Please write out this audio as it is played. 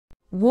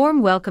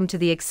Warm welcome to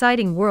the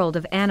exciting world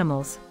of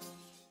animals.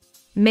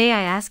 May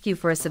I ask you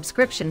for a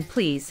subscription,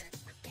 please?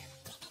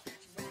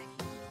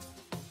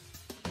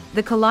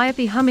 The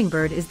Calliope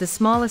hummingbird is the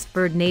smallest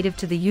bird native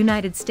to the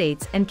United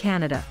States and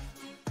Canada.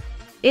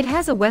 It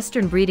has a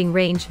western breeding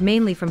range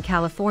mainly from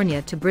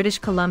California to British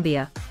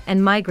Columbia,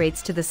 and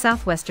migrates to the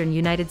southwestern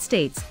United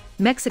States,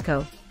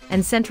 Mexico,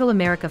 and Central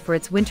America for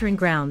its wintering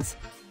grounds.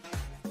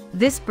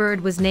 This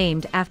bird was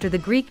named after the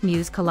Greek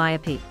muse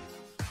Calliope.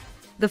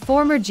 The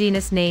former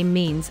genus name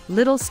means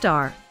little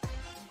star.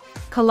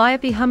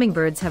 Calliope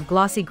hummingbirds have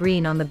glossy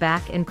green on the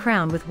back and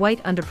crown with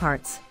white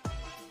underparts.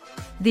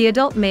 The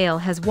adult male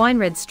has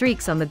wine-red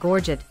streaks on the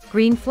gorget,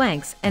 green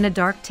flanks, and a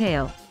dark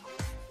tail.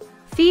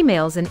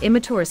 Females and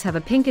immatures have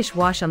a pinkish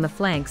wash on the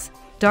flanks,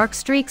 dark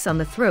streaks on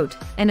the throat,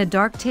 and a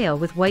dark tail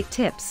with white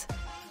tips.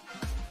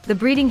 The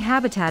breeding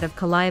habitat of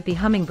Calliope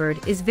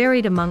hummingbird is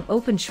varied among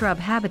open shrub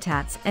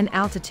habitats and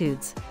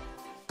altitudes.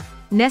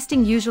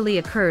 Nesting usually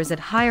occurs at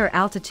higher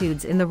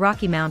altitudes in the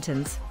Rocky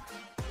Mountains.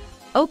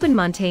 Open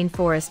montane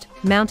forest,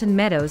 mountain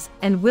meadows,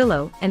 and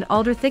willow and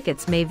alder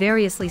thickets may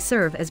variously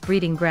serve as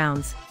breeding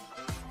grounds.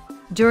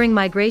 During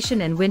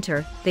migration and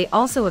winter, they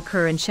also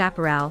occur in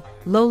chaparral,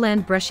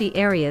 lowland brushy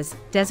areas,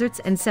 deserts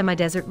and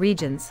semi-desert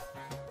regions.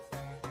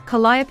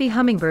 Calliope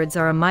hummingbirds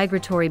are a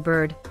migratory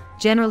bird,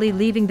 generally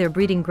leaving their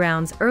breeding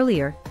grounds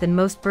earlier than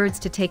most birds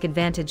to take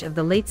advantage of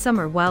the late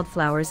summer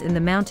wildflowers in the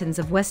mountains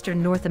of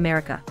western North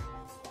America.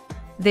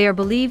 They are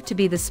believed to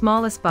be the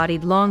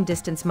smallest-bodied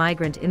long-distance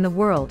migrant in the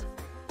world.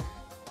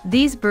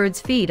 These birds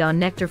feed on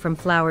nectar from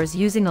flowers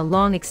using a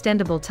long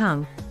extendable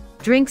tongue,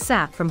 drink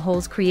sap from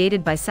holes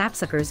created by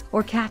sapsuckers,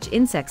 or catch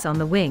insects on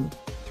the wing.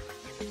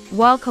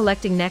 While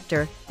collecting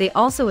nectar, they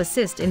also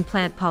assist in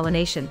plant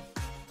pollination.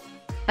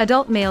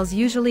 Adult males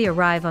usually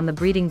arrive on the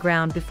breeding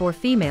ground before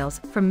females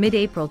from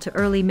mid-April to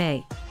early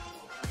May.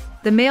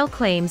 The male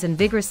claims and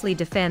vigorously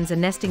defends a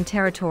nesting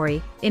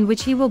territory in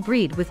which he will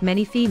breed with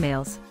many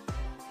females.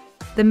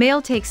 The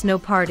male takes no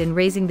part in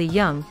raising the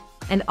young,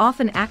 and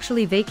often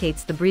actually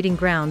vacates the breeding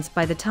grounds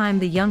by the time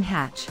the young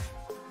hatch.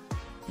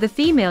 The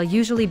female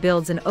usually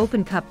builds an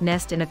open cup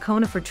nest in a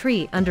conifer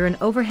tree under an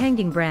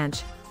overhanging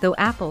branch, though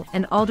apple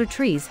and alder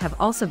trees have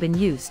also been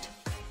used.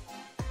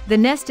 The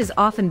nest is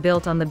often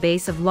built on the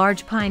base of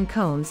large pine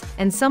cones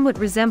and somewhat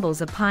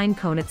resembles a pine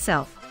cone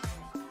itself.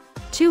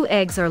 2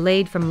 eggs are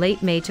laid from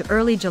late May to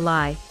early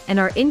July and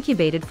are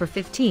incubated for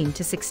 15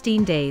 to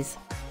 16 days.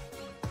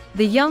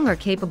 The young are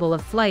capable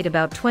of flight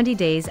about 20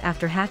 days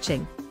after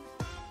hatching.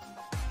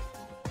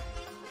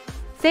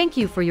 Thank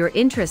you for your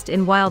interest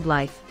in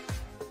wildlife.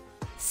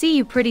 See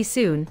you pretty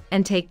soon,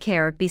 and take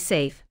care, be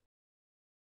safe.